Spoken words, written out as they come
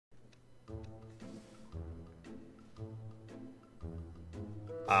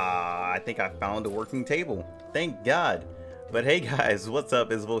I think I found a working table. Thank God. But hey guys, what's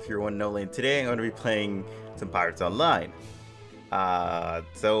up? It's Volf, your one and only, and today I'm going to be playing some Pirates Online.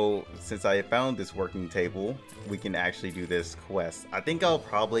 So since I found this working table, we can actually do this quest. I think I'll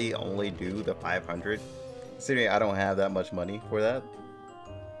probably only do the 500, considering I don't have that much money for that.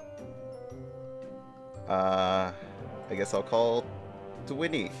 I guess I'll call to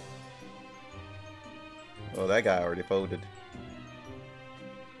Whitney. Oh, that guy already folded.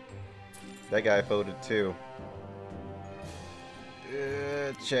 That guy folded too.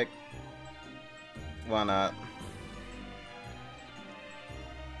 Check. Why not?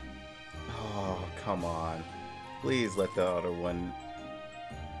 Oh, come on. Please let the other one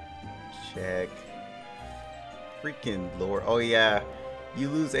check. Freaking Lord. Oh yeah. You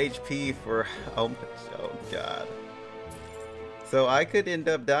lose HP for how much? Oh god. So I could end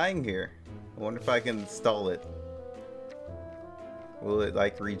up dying here. I wonder if I can stall it. Will it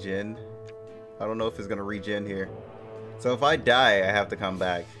like regen? I don't know if it's gonna regen here. So if I die, I have to come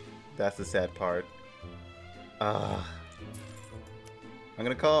back. That's the sad part. I'm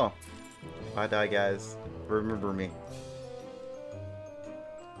gonna call. If I die, guys, remember me.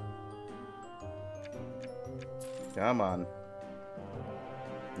 Come on.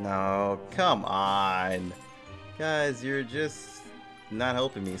 No, come on. Guys, you're just not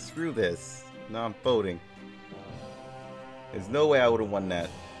helping me. Screw this. Now I'm voting. There's no way I would have won that.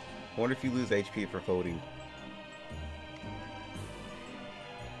 I wonder if you lose HP for voting.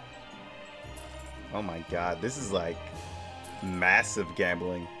 Oh my god, this is like massive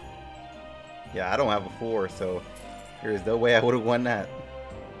gambling. Yeah, I don't have a 4, so there is no way I would have won that.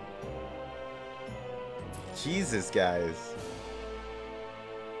 Jesus, guys.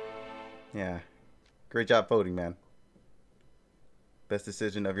 Yeah. Great job voting, man. Best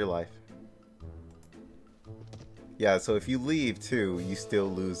decision of your life. Yeah, so if you leave too, you still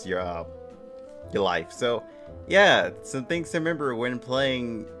lose your life. So, yeah, some things to remember when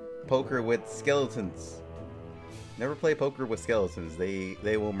playing poker with skeletons. Never play poker with skeletons.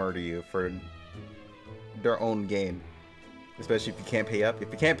 They will murder you for their own gain. Especially if you can't pay up.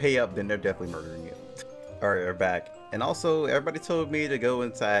 If you can't pay up, then they're definitely murdering you. Alright, we're back. And also, everybody told me to go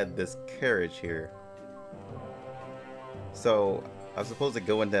inside this carriage here. So, I was supposed to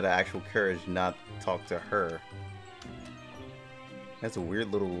go into the actual carriage, not talk to her. That's a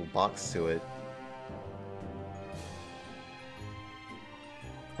weird little box to it.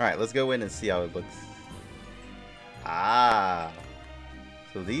 Alright, let's go in and see how it looks. Ah!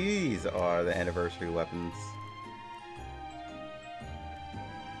 So these are the anniversary weapons.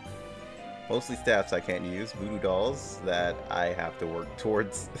 Mostly staffs I can't use. Voodoo dolls that I have to work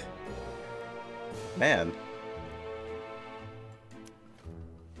towards. Man.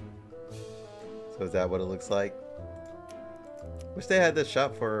 So is that what it looks like? Wish they had this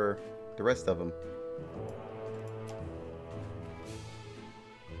shop for the rest of them.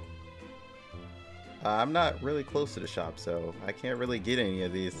 I'm not really close to the shop, so I can't really get any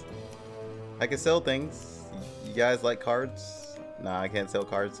of these. I can sell things. You guys like cards? Nah, I can't sell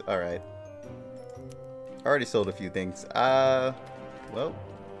cards. Alright. I already sold a few things. Well.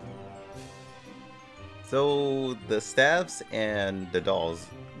 So, the staffs and the dolls,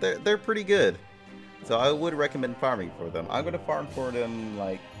 they're pretty good. So I would recommend farming for them. I'm going to farm for them,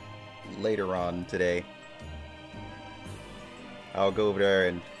 like, later on today. I'll go over there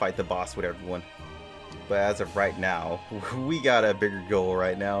and fight the boss with everyone. But as of right now, we got a bigger goal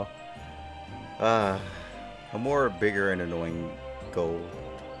right now. A more bigger and annoying goal.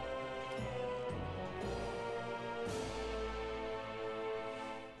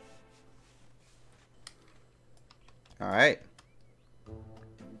 Alright.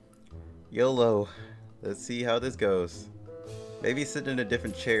 YOLO. Let's see how this goes. Maybe sitting in a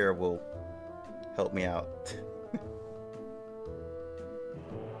different chair will help me out.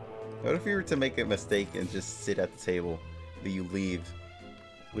 What if you were to make a mistake and just sit at the table, that you leave?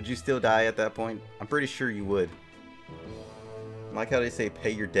 Would you still die at that point? I'm pretty sure you would. I like how they say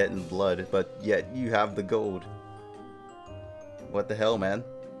pay your debt in blood, but yet you have the gold. What the hell, man?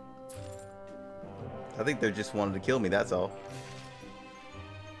 I think they just wanted to kill me, that's all.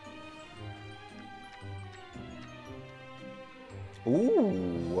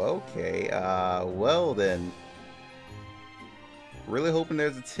 Ooh, okay. Well then. Really hoping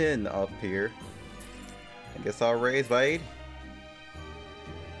there's a 10 up here. I guess I'll raise by 8.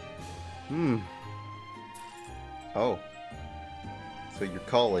 Oh. So you're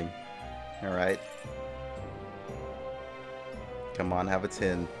calling. Alright. Come on, have a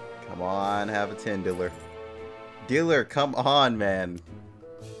 10. Come on, have a 10, dealer. Dealer, come on, man.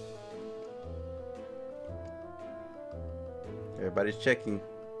 Everybody's checking.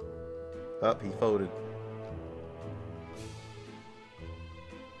 Oh, he folded.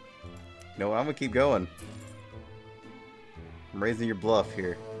 No, I'm gonna keep going. I'm raising your bluff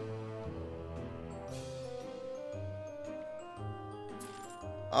here.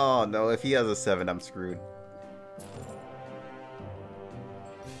 Oh no, if he has a 7, I'm screwed.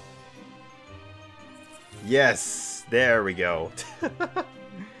 Yes! There we go.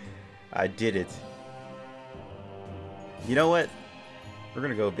 I did it. You know what? We're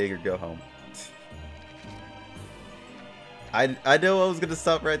gonna go big or go home. I know I was gonna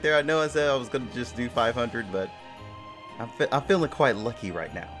stop right there. I know I said I was gonna just do 500, but I'm feeling quite lucky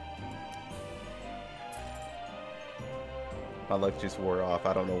right now. My luck just wore off.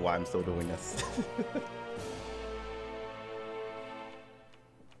 I don't know why I'm still doing this.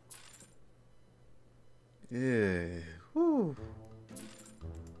 Yeah. Whew.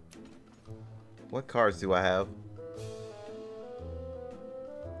 What cards do I have?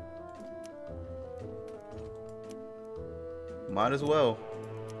 Might as well.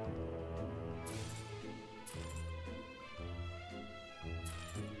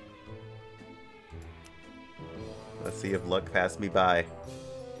 Let's see if luck passed me by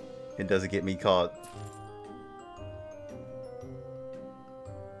and doesn't get me caught.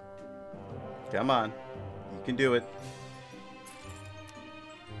 Come on. You can do it.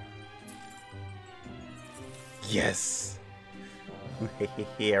 Yes!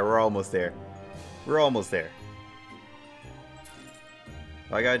 Yeah, we're almost there. We're almost there.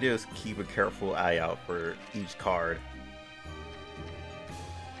 All I gotta do is keep a careful eye out for each card.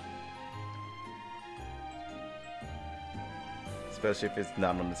 Especially if it's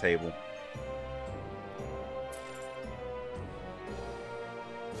not on the table.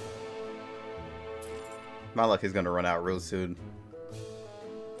 My luck is gonna run out real soon.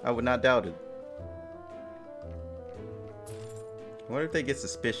 I would not doubt it. I wonder if they get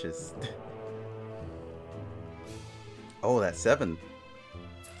suspicious. Oh, that's 7.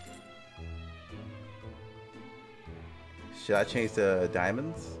 Should I change to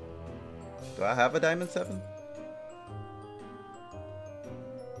diamonds? Do I have a diamond 7?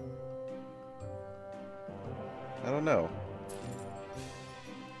 I don't know.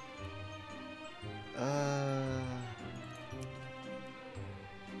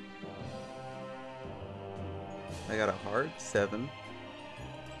 I got a hard 7.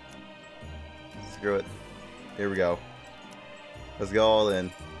 Screw it. Here we go. Let's go all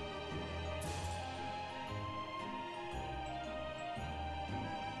in.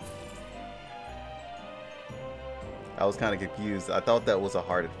 I was kind of confused. I thought that was a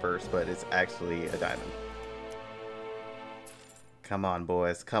heart at first, but it's actually a diamond. Come on,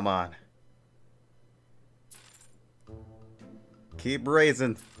 boys. Come on. Keep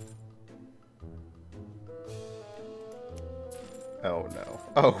raising. Oh no.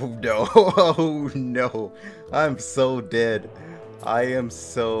 Oh no. Oh no. I'm so dead. I am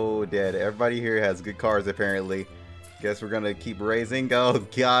so dead. Everybody here has good cards apparently. Guess we're gonna keep raising. Oh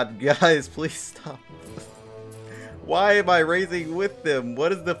god, guys, please stop. Why am I raising with them?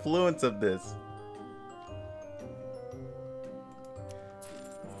 What is the fluence of this?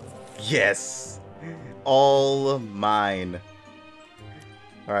 Yes! All mine.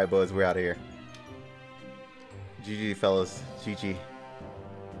 Alright, boys, we're out of here. GG, fellas. GG.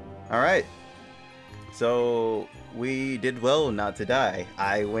 Alright. So, we did well not to die.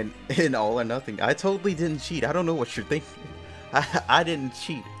 I went in all or nothing. I totally didn't cheat. I don't know what you're thinking. I didn't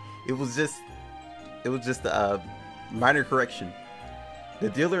cheat. It was just a minor correction. The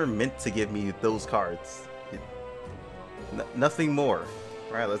dealer meant to give me those cards. Nothing more.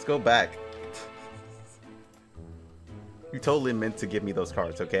 Alright, let's go back. You totally meant to give me those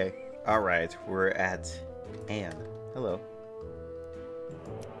cards, okay? Alright, we're at Anne. Hello.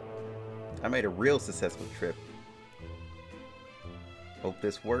 I made a real successful trip. Hope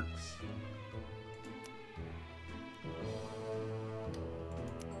this works.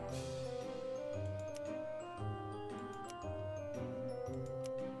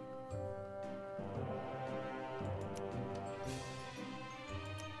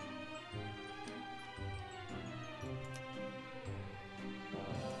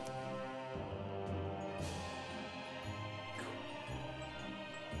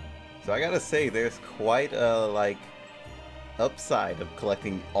 So I gotta say, there's quite a upside of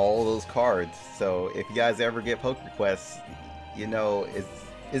collecting all those cards. So if you guys ever get poke requests, you know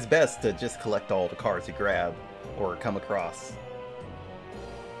it's best to just collect all the cards you grab or come across.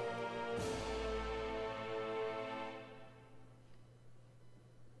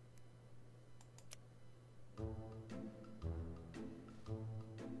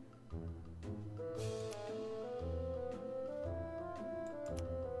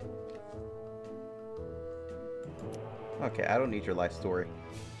 Okay, I don't need your life story.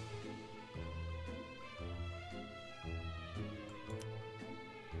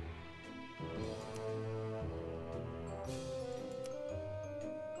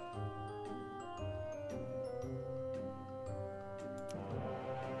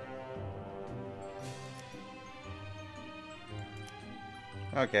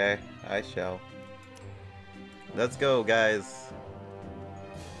 Okay, I shall. Let's go, guys.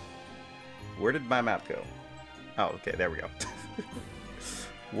 Where did my map go? Oh, okay, there we go.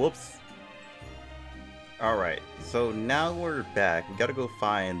 Whoops. Alright, so now we're back. We gotta go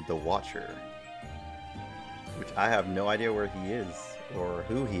find the Watcher. Which I have no idea where he is, or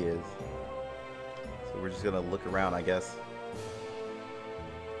who he is. So we're just gonna look around, I guess.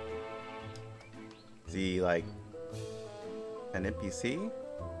 Is he, like, an NPC?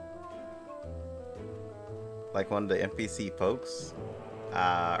 Like one of the NPC folks?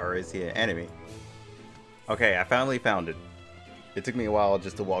 Or is he an enemy? Okay, I finally found it. It took me a while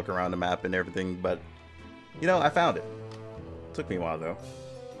just to walk around the map and everything, but, you know, I found it. Took me a while, though.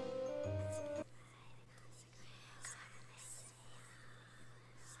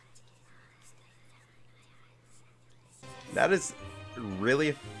 That is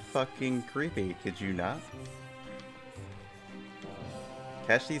really fucking creepy, could you not?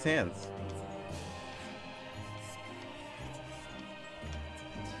 Catch these hands.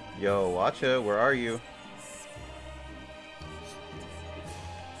 Yo, Watcha, where are you?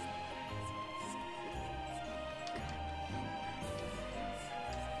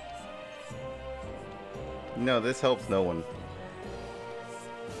 No, this helps no one.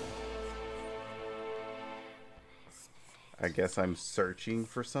 I guess I'm searching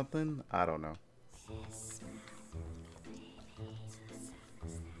for something? I don't know.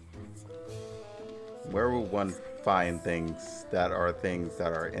 Where will one find things that are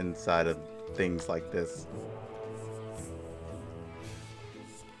inside of things like this?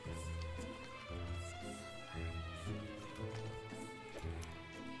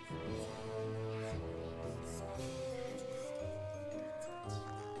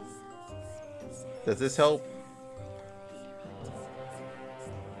 Does this help?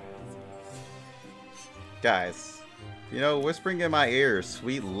 Guys, you know, whispering in my ear,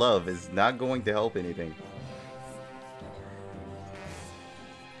 sweet love is not going to help anything.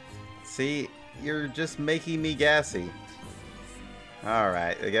 See, you're just making me gassy.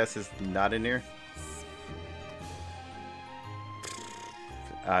 Alright, I guess it's not in here.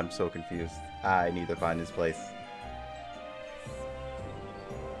 I'm so confused. I need to find this place.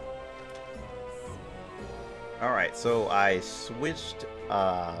 Alright, so I switched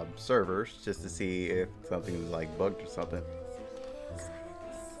servers just to see if something was like bugged or something.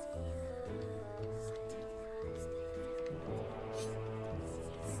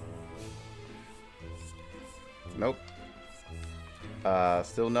 Nope.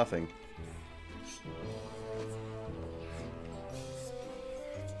 Still nothing.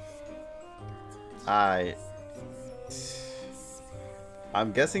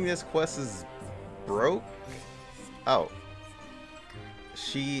 I'm guessing this quest is broke. Oh.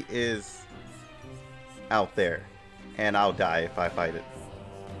 She is out there. And I'll die if I fight it.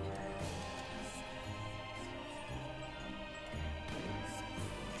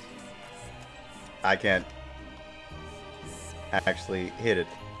 I can't actually hit it.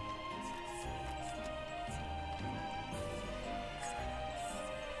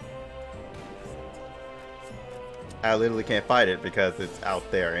 I literally can't fight it because it's out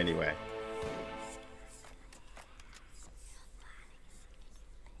there anyway.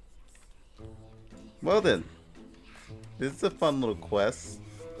 Well then, this is a fun little quest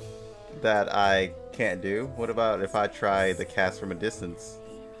that I can't do. What about if I try the cast from a distance?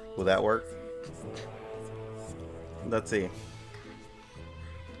 Will that work? Let's see.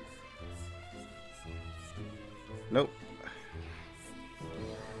 Nope.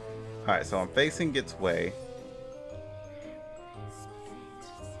 Alright, so I'm facing its way.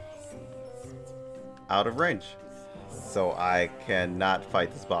 Out of range. So I cannot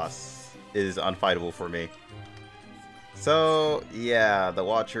fight this boss. It is unfightable for me. So yeah, the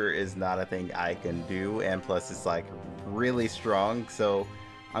Watcher is not a thing I can do, and plus it's like really strong, so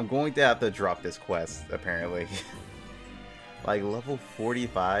I'm going to have to drop this quest apparently. Like level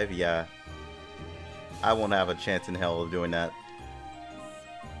 45, yeah. I won't have a chance in hell of doing that.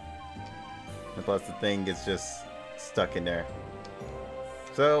 And plus the thing is just stuck in there.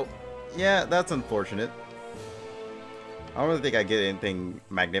 So yeah, that's unfortunate. I don't really think I get anything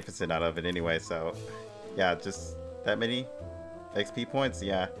magnificent out of it anyway, so yeah, just that many XP points,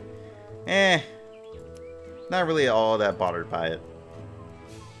 yeah. Not really all that bothered by it.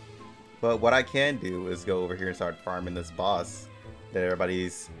 But what I can do is go over here and start farming this boss that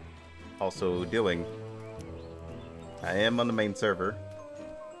everybody's also doing. I am on the main server.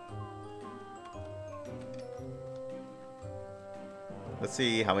 Let's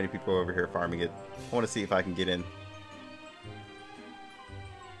see how many people are over here farming it. I want to see if I can get in.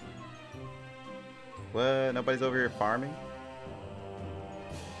 What? Nobody's over here farming?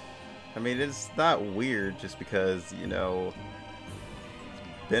 I mean, it's not weird just because, you know,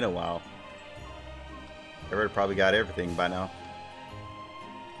 it's been a while. Everybody probably got everything by now.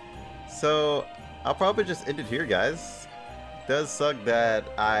 So, I'll probably just end it here, guys. It does suck that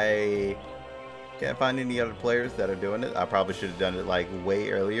I can't find any other players that are doing it. I probably should have done it like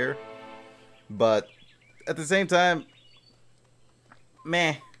way earlier. But at the same time,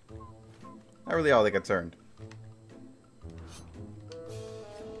 meh. Not really all that concerned.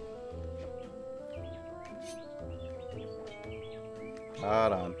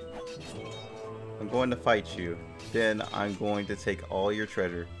 Hold on. I'm going to fight you. Then I'm going to take all your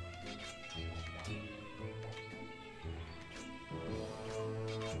treasure.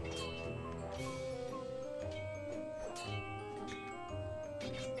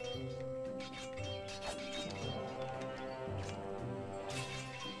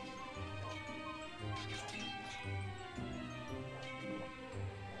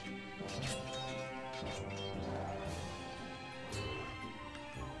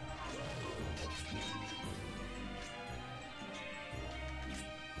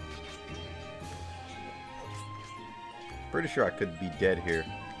 Pretty sure I could be dead here,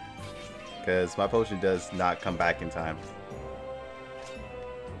 because my potion does not come back in time.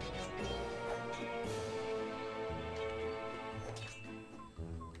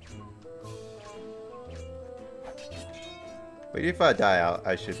 But if I die out,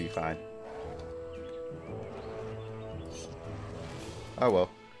 I should be fine. Oh well.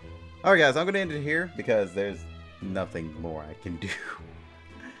 Alright guys, I'm going to end it here because there's nothing more I can do.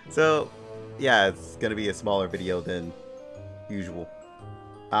 So, yeah, it's going to be a smaller video than usual.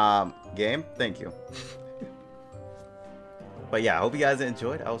 Game, thank you. But yeah, I hope you guys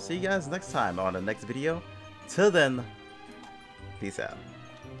enjoyed. I'll see you guys next time on the next video. Till then, peace out.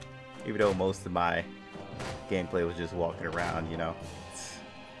 Even though most of my gameplay was just walking around, you know.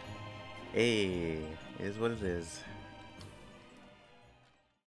 Hey, it is what it is.